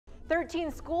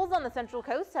13 schools on the Central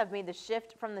Coast have made the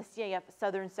shift from the CIF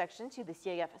Southern Section to the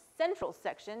CIF Central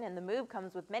Section, and the move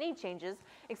comes with many changes,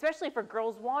 especially for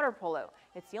girls water polo.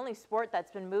 It's the only sport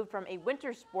that's been moved from a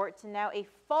winter sport to now a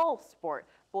fall sport.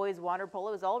 Boys water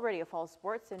polo is already a fall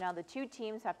sport, so now the two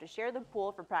teams have to share the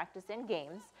pool for practice and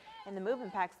games. And the move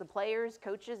impacts the players,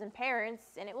 coaches, and parents,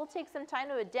 and it will take some time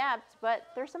to adapt, but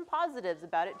there's some positives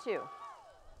about it too.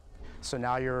 So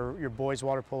now your boys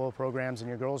water polo programs and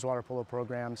your girls water polo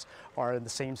programs are in the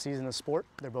same season of sport.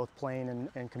 They're both playing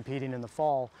and competing in the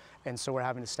fall, and so we're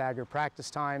having to stagger practice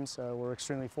times. We're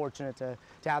extremely fortunate to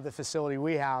have the facility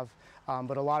we have,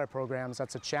 but a lot of programs,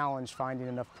 that's a challenge, finding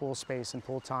enough pool space and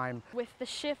pool time. With the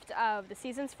shift of the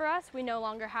seasons for us, we no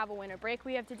longer have a winter break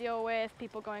we have to deal with,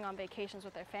 people going on vacations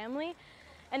with their family.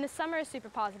 And the summer is super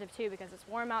positive too because it's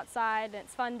warm outside and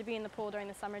it's fun to be in the pool during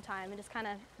the summertime and just kind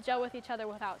of gel with each other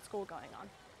without school going on.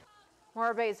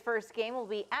 Morro Bay's first game will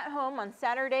be at home on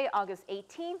Saturday, August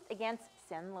 18th against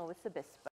San Luis Obispo.